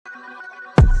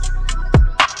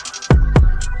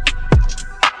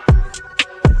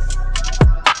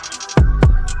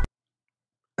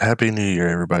Happy New Year,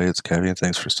 everybody. It's Kevin.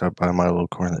 Thanks for stopping by my little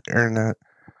corner of the internet.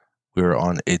 We're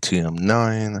on ATM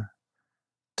 9.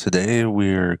 Today,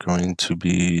 we're going to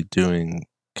be doing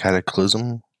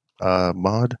Cataclysm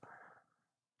mod.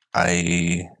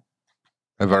 I've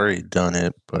already done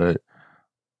it, but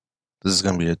this is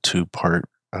going to be a two-part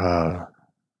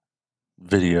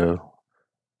video.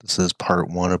 This is part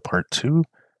 1 of part 2.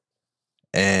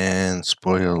 And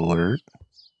spoiler alert,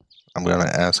 I'm going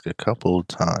to ask a couple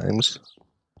times.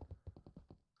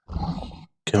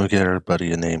 Can we get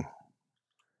everybody a name?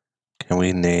 Can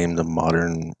we name the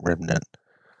modern remnant?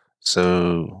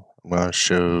 So I'm going to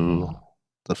show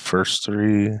the first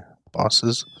 3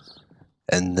 bosses,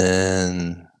 and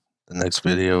then the next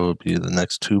video will be the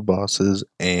next 2 bosses,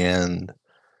 and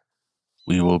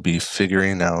we will be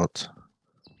figuring out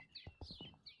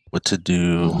what to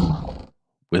do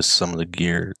with some of the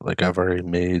gear. Like, I've already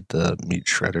made the meat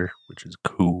shredder, which is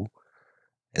cool,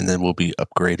 and then we'll be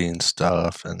upgrading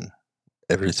stuff and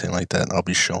everything like that, and I'll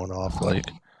be showing off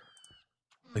like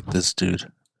this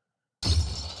dude.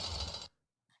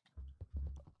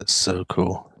 It's so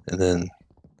cool. And then,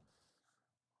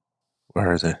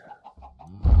 where are they?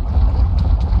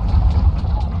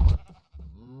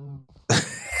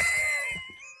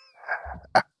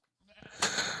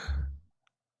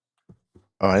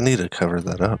 Oh, I need to cover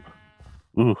that up.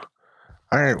 Ooh.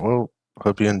 Alright, well,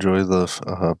 hope you enjoy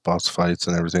the boss fights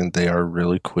and everything. They are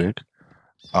really quick.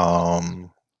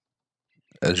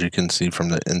 As you can see from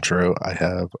the intro, I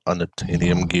have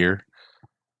unobtainium gear.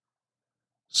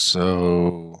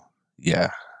 So, yeah.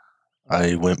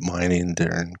 I went mining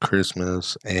during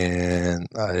Christmas, and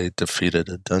I defeated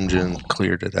a dungeon,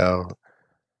 cleared it out.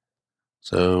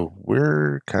 So,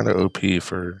 we're kind of OP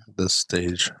for this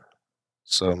stage.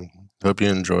 So, hope you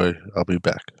enjoy. I'll be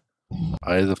back.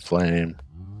 Eye of the Flame,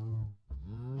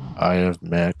 Eye of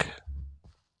Mech,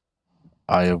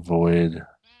 Eye of Void,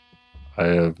 Eye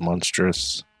of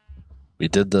Monstrous. We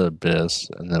did the Abyss,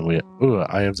 and then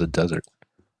Eye of the Desert.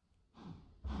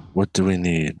 What do we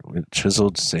need?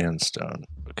 Chiseled sandstone.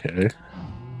 Okay.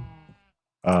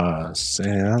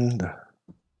 Sand.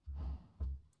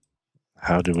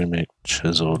 How do we make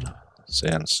chiseled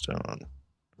sandstone?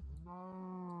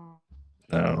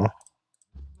 No.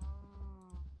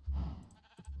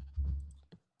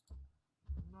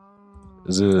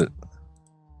 Is it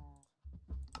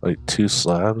like 2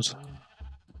 slabs?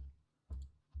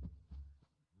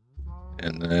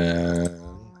 And then,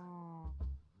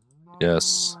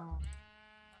 yes.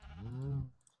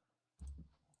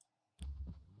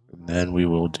 And then we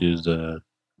will do the,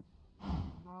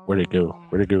 where'd it go?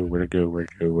 Where'd it go? Where'd it go? Where'd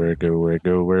it go? Where'd it go? Where'd it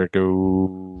go? Where'd it go?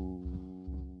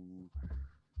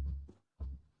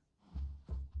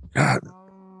 God.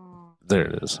 There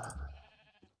it is.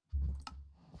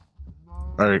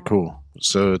 Alright, cool.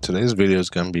 So today's video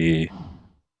is going to be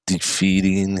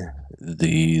defeating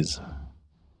these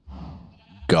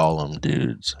golem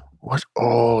dudes. What?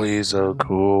 Oh, he's so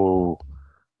cool.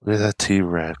 Look at that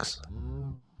T-Rex.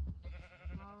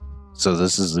 So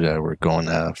this is the guy we're going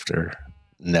after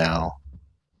now.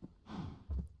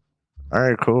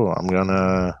 Alright, cool. I'm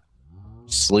gonna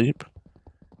sleep,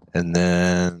 and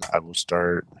then I will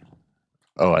start.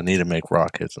 Oh, I need to make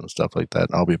rockets and stuff like that.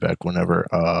 And I'll be back whenever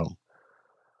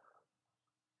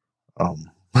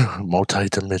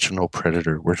multi-dimensional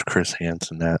predator. Where's Chris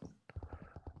Hansen at?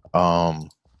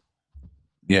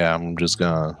 Yeah, I'm just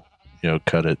gonna,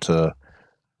 cut it to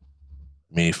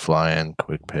me flying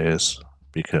quick pace,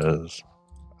 because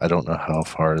I don't know how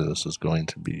far this is going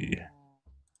to be.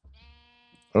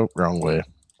 Oh, wrong way.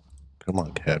 Come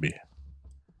on, cabby.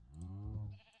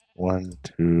 1,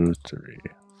 2, 3,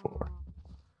 4.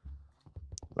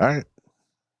 Alright.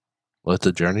 Let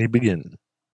the journey begin.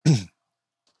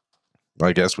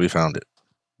 I guess we found it.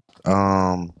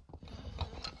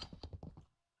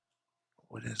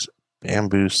 What is it?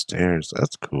 Bamboo stairs.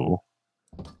 That's cool.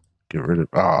 Get rid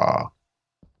of...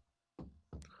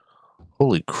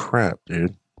 Holy crap,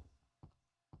 dude.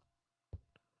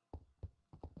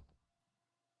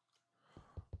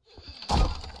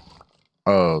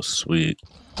 Oh, sweet.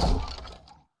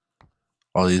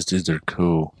 All these dudes are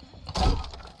cool.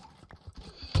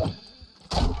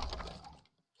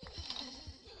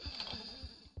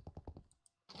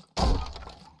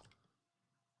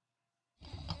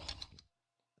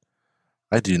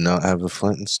 I do not have a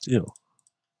flint and steel.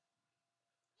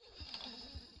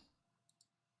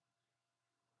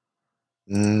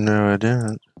 No, I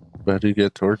didn't. But I do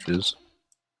get torches.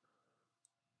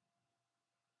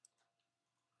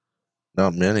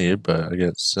 Not many, but I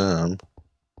get some.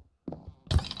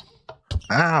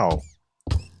 Ow!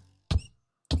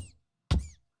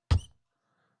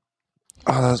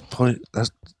 Oh,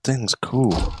 that's thing's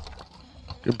cool.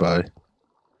 Goodbye.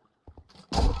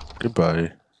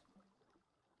 Goodbye.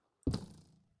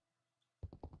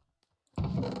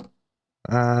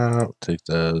 I'll take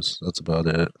those. That's about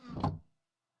it.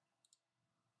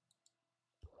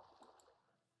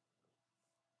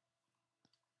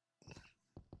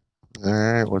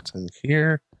 Alright, what's in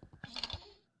here?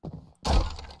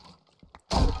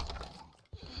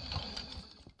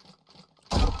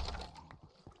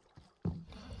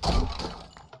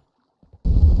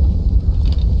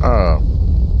 Oh.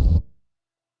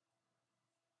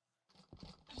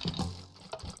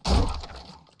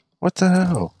 What the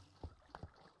hell?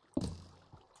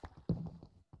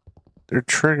 They're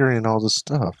triggering all this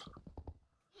stuff.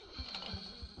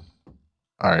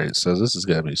 Alright, so this is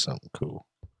gotta be something cool.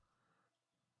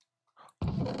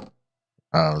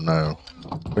 Oh no.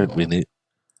 Wait, we need...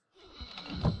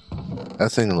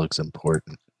 That thing looks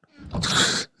important.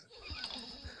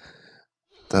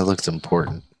 That looks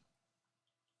important.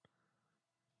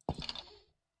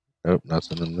 Nope,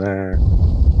 nothing in there.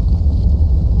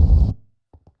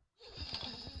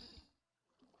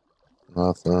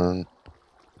 Nothing.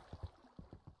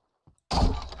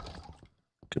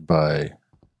 Goodbye.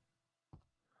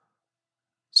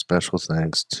 Special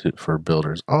thanks for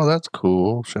builders. Oh, that's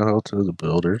cool. Shout out to the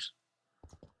builders.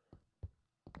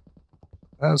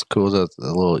 That's cool. That's a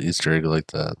little Easter egg like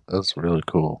that. That's really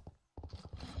cool.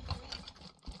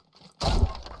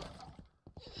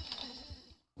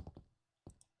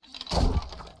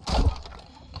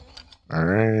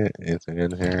 Alright, anything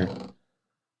in here?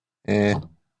 Eh.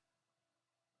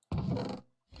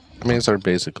 I mean, it's our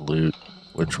basic loot,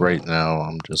 which right now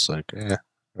I'm just like, eh,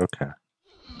 okay.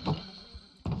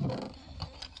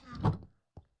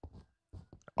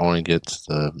 I want to get to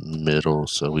the middle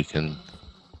so we can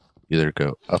either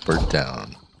go up or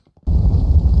down.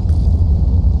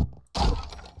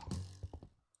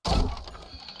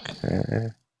 Okay.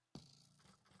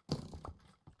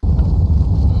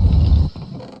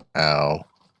 Ow.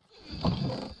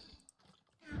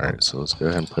 Alright, so let's go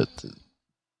ahead and put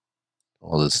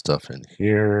all this stuff in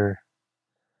here.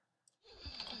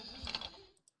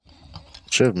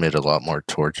 Should have made a lot more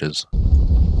torches.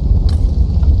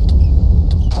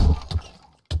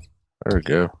 There we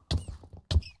go.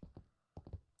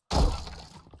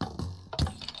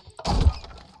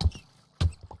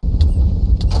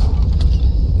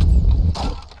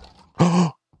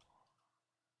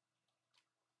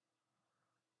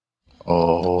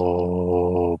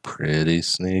 Oh, pretty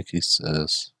sneaky,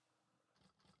 sis.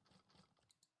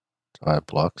 Do I have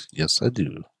blocks? Yes, I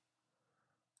do.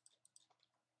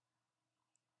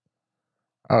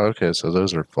 Oh, okay, so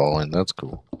those are falling. That's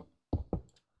cool.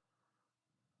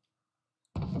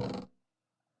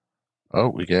 Oh,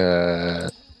 we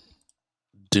got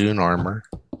dune armor.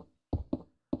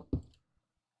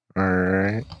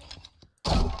 Alright.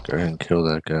 Go ahead and kill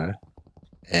that guy.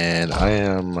 And I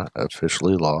am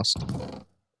officially lost.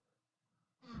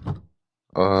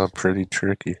 Pretty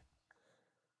tricky.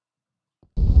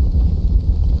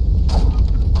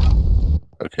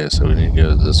 Okay, so we need to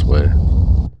go this way.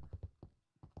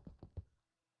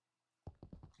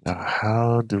 Now,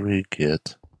 how do we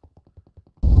get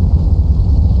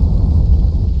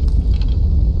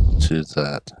to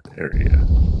that area?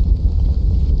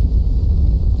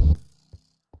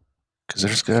 Because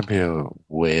there's got to be a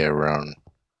way around.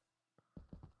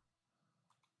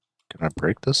 Can I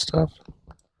break this stuff?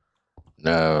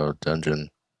 No, dungeon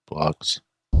blocks.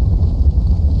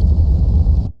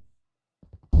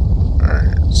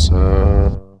 Alright,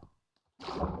 so...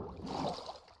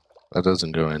 that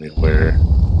doesn't go anywhere.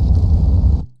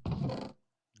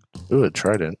 Ooh, a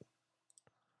trident.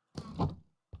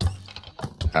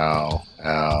 Ow,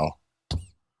 ow.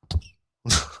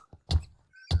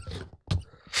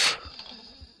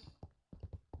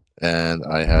 And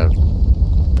I have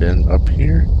been up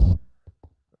here?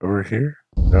 Over here?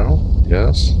 No?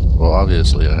 Yes? Well,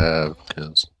 obviously I have,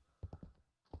 because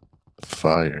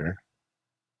fire.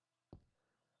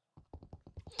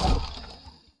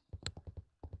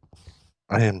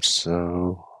 I am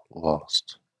so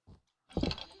lost.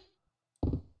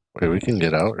 Wait, we can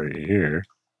get out right here.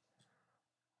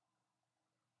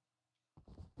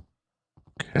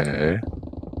 Okay.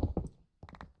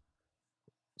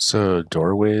 So,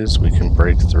 doorways we can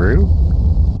break through?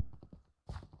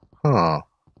 Huh.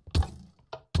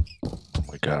 Oh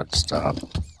my god, stop.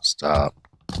 Stop.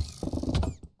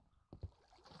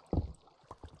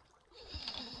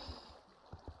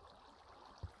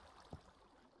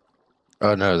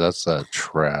 Oh no, that's a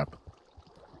trap.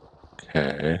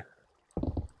 Okay.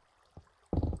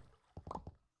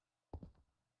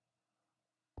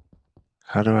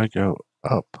 How do I go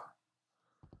up?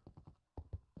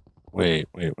 Wait.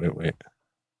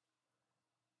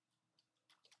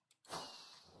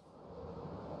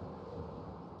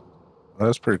 Oh,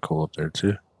 that's pretty cool up there,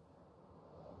 too.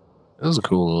 It was a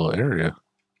cool little area.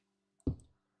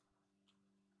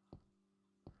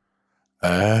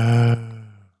 Oh.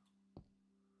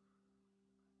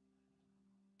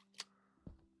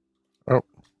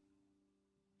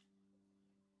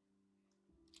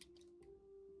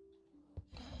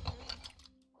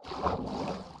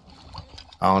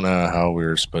 I don't know how we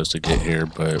were supposed to get here,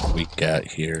 but we got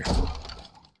here.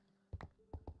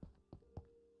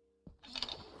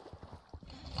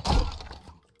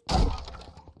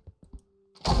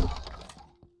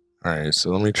 Alright, so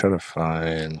let me try to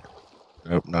find...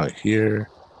 Nope, not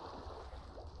here.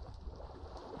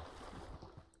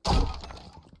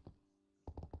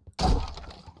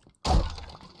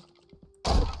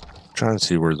 Trying to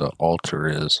see where the altar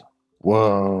is.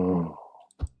 Whoa.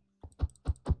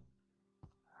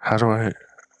 How do I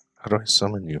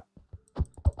summon you?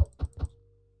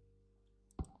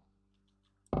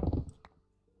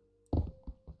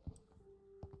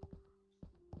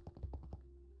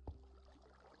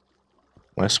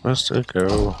 Am I supposed to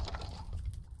go?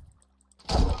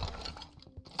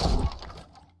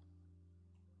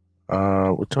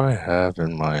 What do I have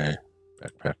in my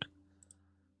backpack?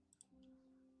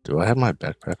 Do I have my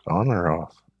backpack on or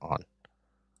off?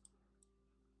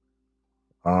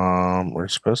 On. We're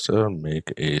supposed to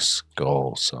make a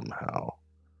skull somehow.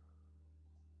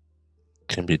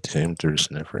 Can be tamed through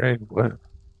sniffer egg? What?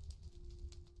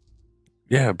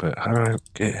 Yeah, but how do I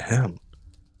get him?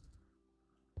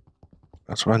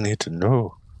 That's what I need to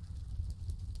know.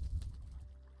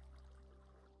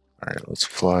 Alright, let's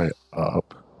fly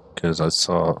up. Because I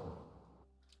saw...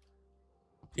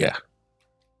 Yeah.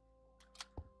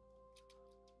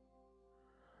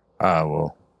 Ah,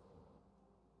 well.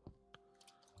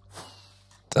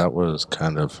 That was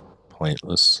kind of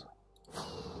pointless.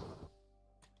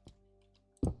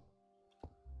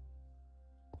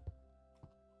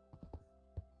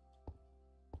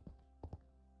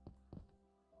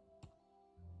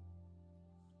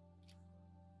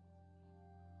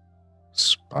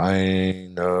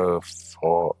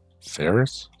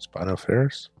 Spinoferris?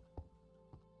 Spinoferris?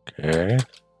 Okay.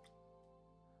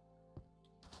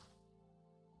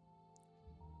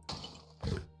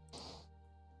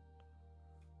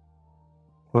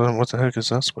 Well, then what the heck is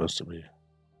that supposed to be?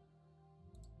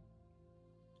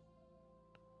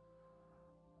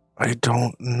 I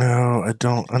don't know. I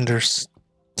don't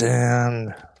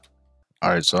understand.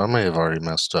 Alright, so I may have already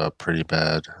messed up pretty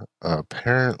bad.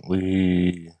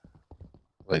 Apparently,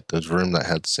 like the room that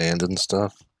had sand and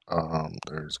stuff,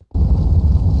 there's...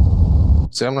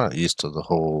 See, I'm not used to the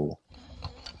whole...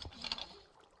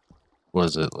 What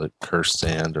is it, like cursed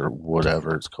sand or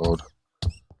whatever it's called?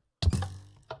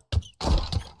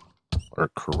 Or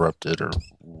corrupted or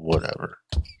whatever.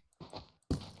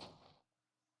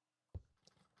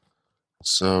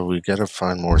 So we gotta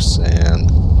find more sand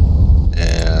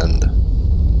and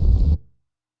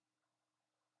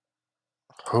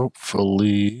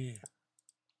hopefully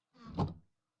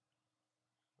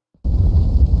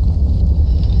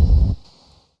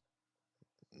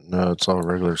no, it's all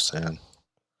regular sand.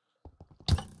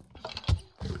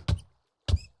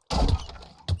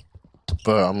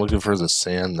 But I'm looking for the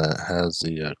sand that has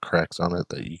the cracks on it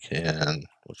that you can,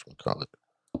 whatchamacallit,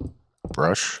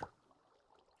 brush.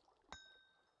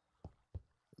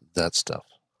 That stuff.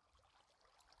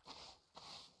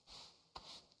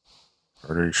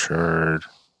 Pretty sure.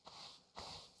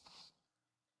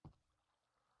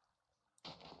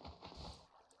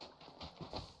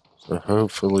 So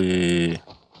hopefully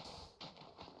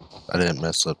I didn't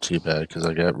mess up too bad because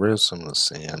I got rid of some of the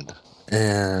sand.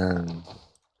 And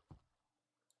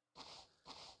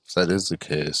if that is the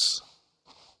case,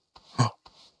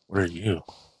 what are you?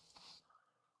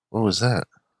 What was that?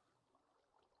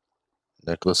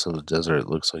 Necklace of the Desert. It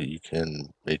looks like you can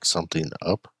make something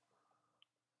up.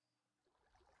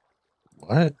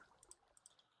 What?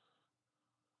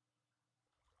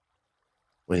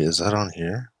 Wait, is that on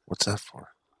here? What's that for?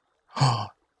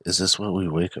 Is this what we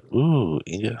wake up? Ooh,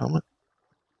 ingot helmet?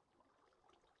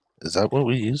 Is that what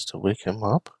we use to wake him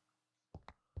up?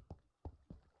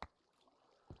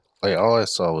 Like, all I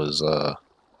saw was,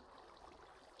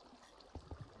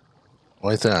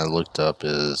 only thing I looked up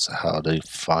is how to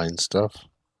find stuff.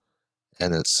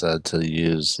 And it said to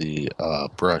use the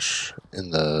brush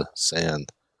in the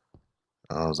sand.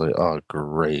 And I was like, oh,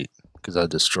 great. Because I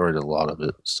destroyed a lot of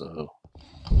it, so.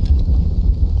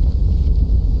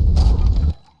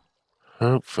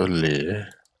 Hopefully.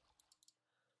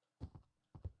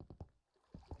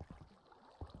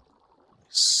 Let's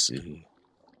see.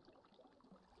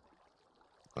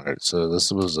 Alright, so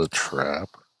this was a trap.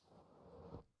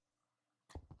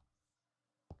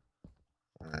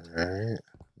 Alright,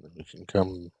 then we can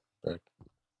come back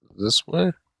this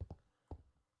way.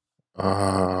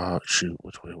 Shoot,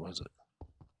 which way was it?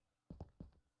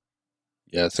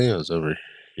 Yeah, I think it was over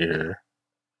here.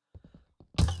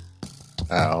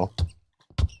 Ow.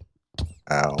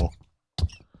 Ow.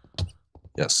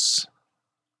 Yes.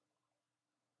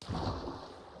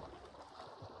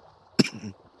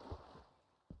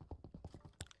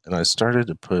 And I started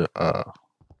to put,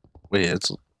 wait,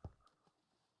 it's...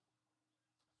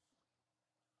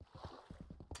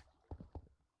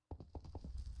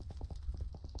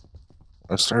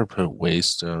 I started to put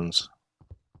waystones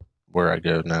where I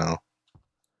go now.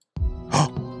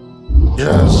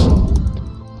 Yes!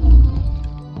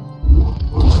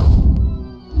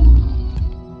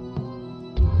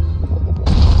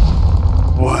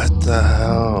 What the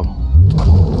hell?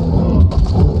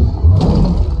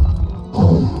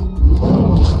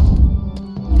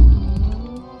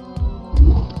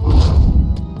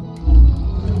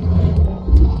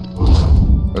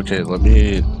 Okay, let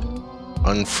me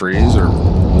unfreeze or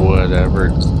whatever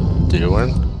it's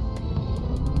doing.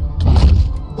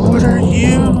 What are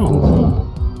you?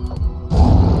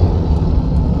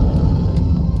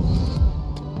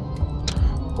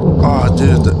 Oh,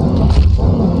 dude.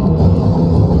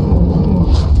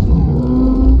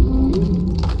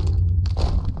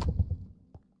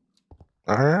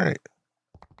 Alright.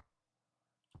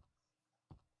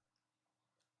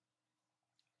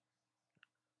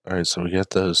 Alright, so we got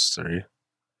those three.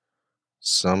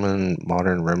 Summon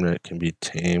modern remnant can be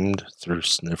tamed through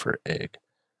sniffer egg.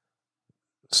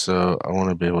 So I want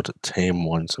to be able to tame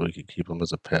one so we can keep them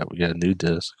as a pet. We got a new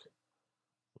disc.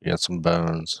 We got some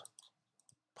bones.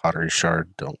 Pottery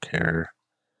shard, don't care.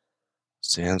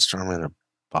 Sandstorm in a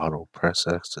bottle. Press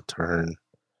X to turn.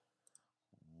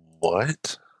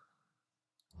 What?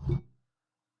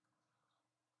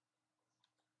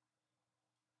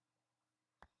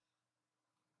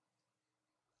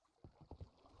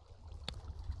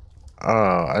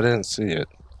 Oh, I didn't see it.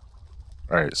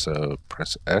 Alright, so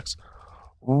press X.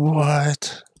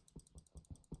 What?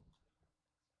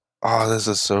 Oh, this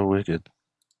is so wicked.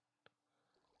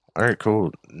 Alright, cool.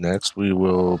 Next, we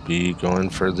will be going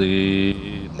for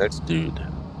the next dude.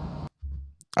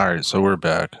 Alright, so we're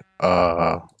back.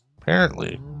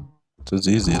 Apparently, it's as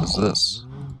easy as this.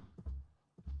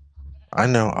 I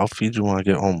know, I'll feed you when I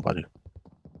get home, buddy.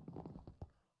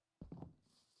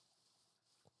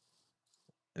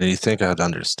 And you think I'd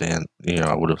understand,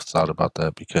 I would have thought about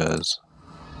that because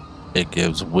it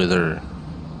gives wither,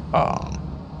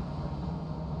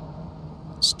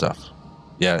 stuff.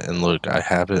 Yeah, and look, I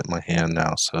have it in my hand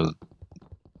now, so...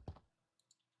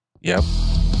 Yep.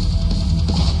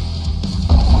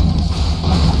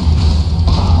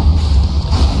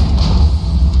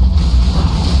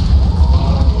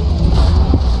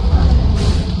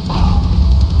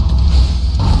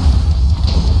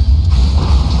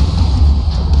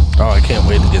 Oh, I can't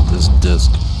wait to get this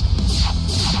disc.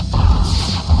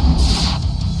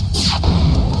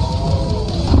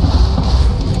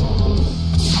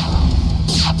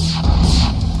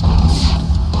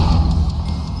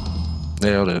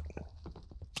 Nailed it.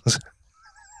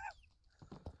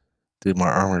 Dude, my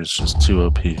armor is just too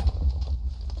OP.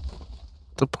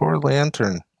 The poor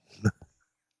lantern.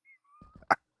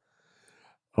 I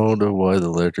don't know why the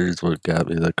lantern is what got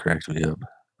me, that cracked me up.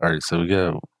 Alright, so we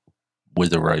got with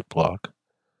the right block.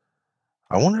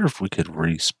 I wonder if we could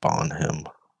respawn him.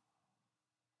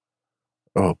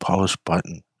 Oh, polish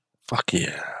button. Fuck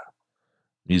yeah.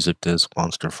 Music disc,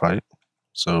 monster fight.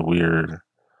 So we're...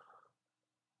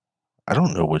 I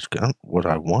don't know which gun, what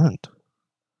I want.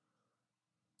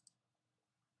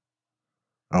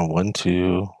 Oh, 1,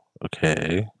 2,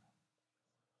 okay.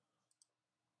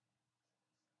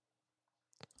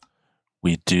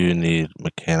 We do need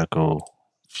mechanical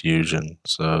fusion,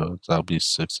 so that'll be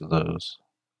 6 of those.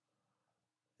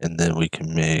 And then we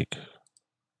can make...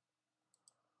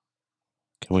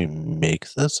 Can we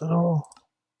make this at all?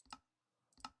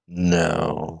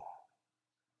 No.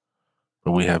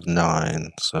 But we have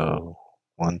 9, so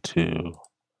 1, 2,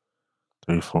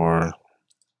 3, 4.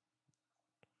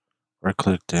 Right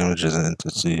click damages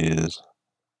entities.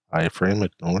 Iframe,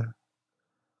 ignore.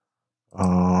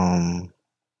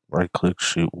 Right click,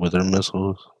 shoot wither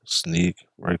missiles. Sneak,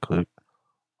 right click.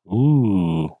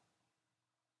 Ooh.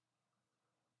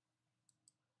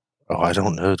 Oh, I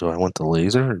don't know. Do I want the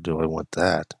laser or do I want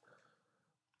that?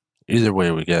 Either way,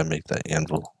 we gotta make that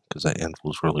anvil, because that anvil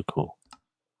is really cool.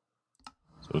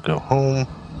 So we go home.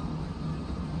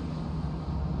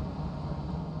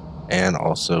 And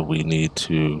also we need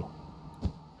to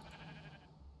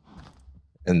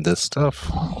And this stuff.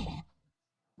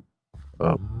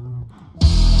 Oh.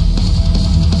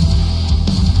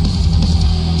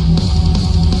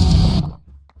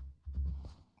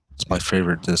 It's my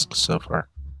favorite disc so far.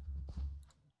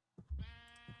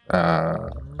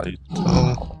 Item.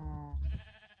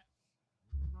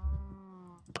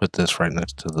 Put this right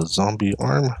next to the zombie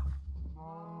arm.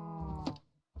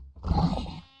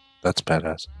 That's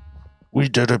badass. We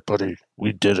did it, buddy.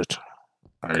 We did it.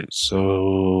 Alright,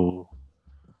 so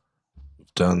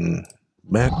we've done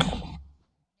mech.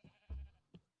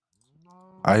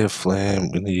 Eye of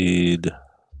Flame. We need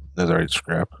netherite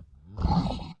scrap.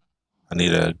 I need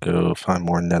to go find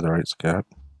more netherite scrap.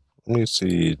 Let me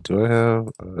see. Do I have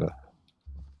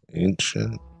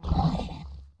ancient?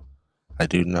 I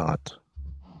do not.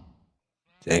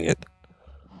 Dang it.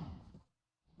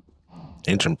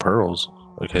 Ancient pearls.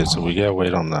 Okay, so we gotta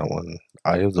wait on that one.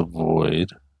 Eye of the Void.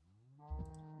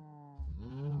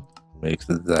 Make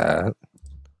that.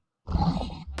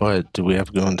 But do we have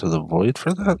to go into the void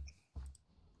for that?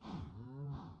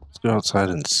 Let's go outside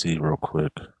and see real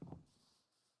quick.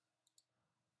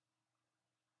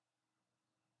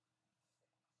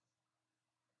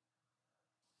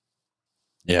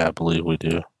 Yeah, I believe we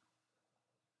do.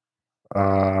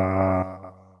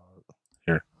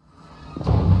 Here.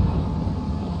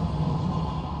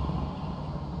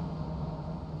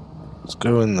 Let's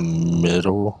go in the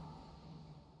middle.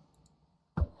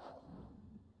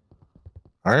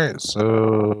 Alright,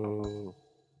 so...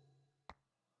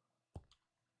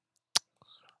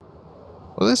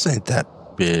 Well, this ain't that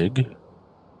big.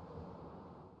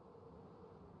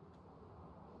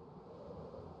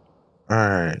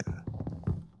 Alright.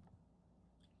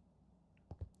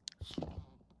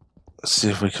 Let's see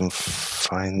if we can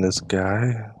find this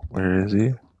guy. Where is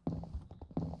he?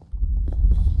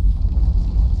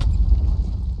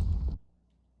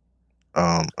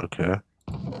 Okay.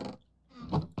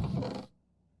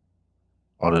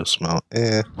 Auto smell.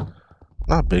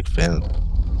 Not a big fan.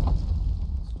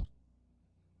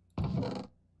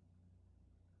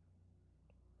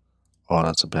 Oh,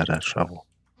 that's a badass shovel.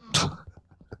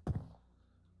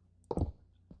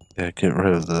 Yeah, get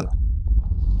rid of the...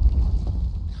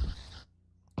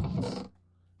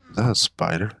 Is that a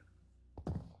spider?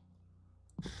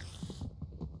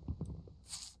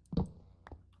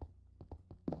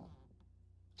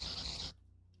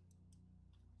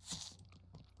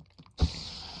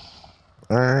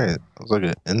 Alright, it was like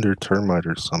an ender termite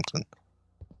or something.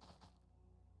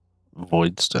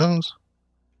 Void stones?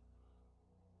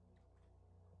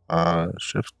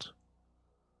 Shift.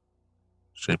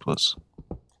 Shapeless.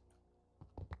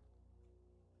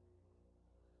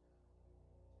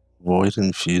 Void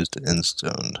infused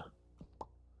endstone.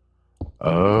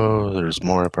 Oh, there's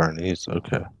more up our knees.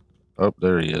 Okay. Oh,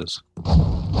 there he is.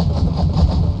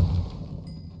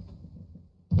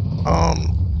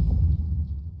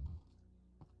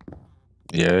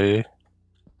 Yay.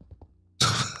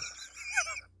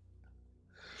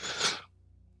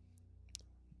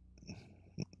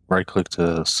 Right click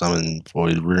to summon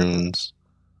void runes.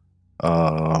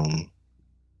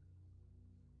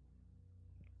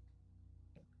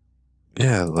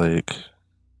 Yeah, like...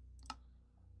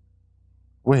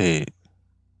 Wait.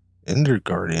 Ender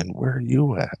Guardian, where are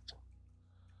you at?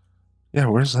 Yeah,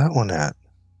 where's that one at?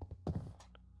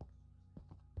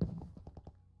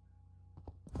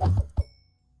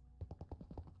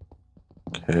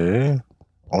 Okay.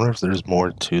 I wonder if there's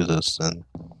more to this then.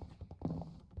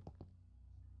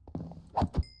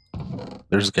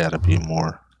 There's gotta be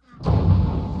more.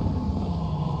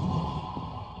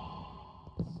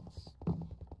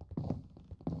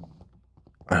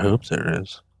 I hope there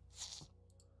is.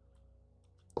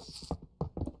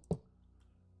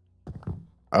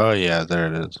 Oh yeah,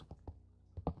 there it is.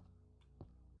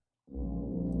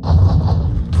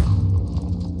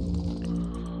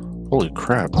 Holy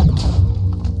crap.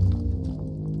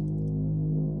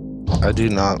 I do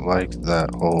not like that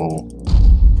whole...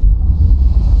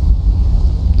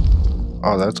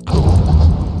 Oh, that's cool.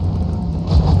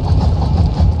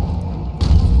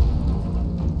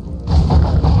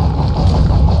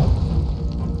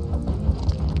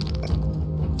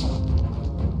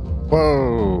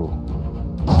 Whoa!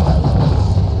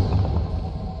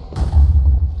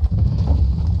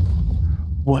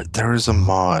 What? There was a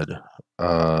mod,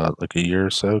 like a year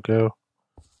or so ago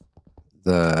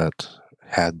that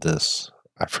had this.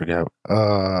 I forget.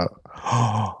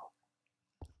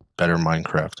 Better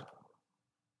Minecraft.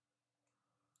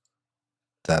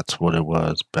 That's what it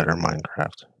was. Better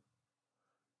Minecraft.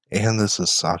 And this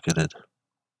is socketed.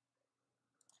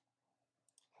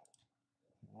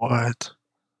 What?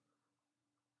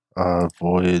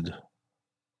 Void.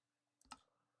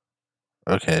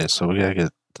 Okay, so we gotta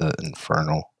get the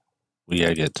Infernal. We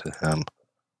gotta get to him.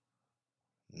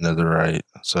 Netherite.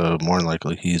 So more than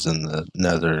likely he's in the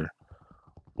Nether.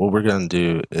 What we're gonna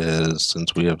do is,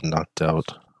 since we have knocked out,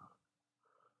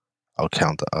 I'll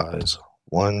count the eyes.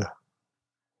 1,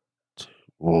 2,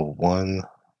 well, 1,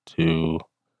 2,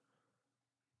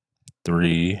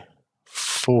 3,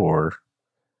 4.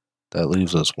 That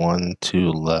leaves us 1,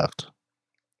 2 left.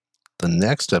 The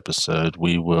next episode,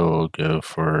 we will go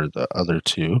for the other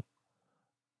 2.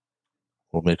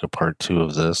 We'll make a part 2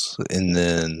 of this, and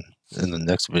then in the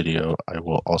next video, I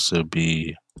will also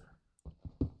be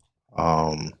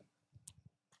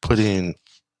putting,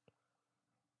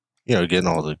 getting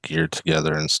all the gear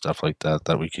together and stuff like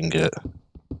that we can get.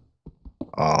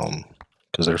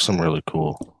 Because there's some really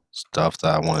cool stuff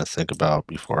that I want to think about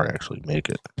before I actually make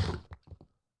it.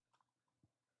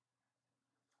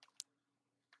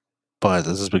 But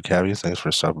this has been Cabby. Thanks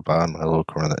for stopping by my little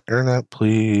corner of the internet.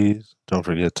 Please don't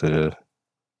forget to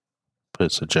put a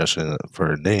suggestion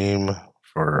for a name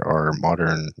for our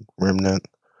modern remnant.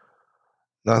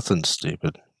 Nothing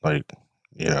stupid. Like,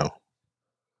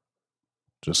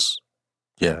 just,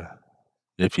 yeah.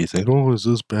 If you think, oh, is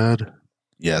this bad?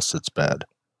 Yes, it's bad.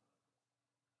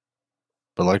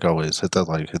 But like always, hit that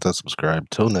like, hit that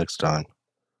subscribe. Till next time,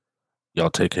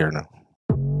 y'all take care now.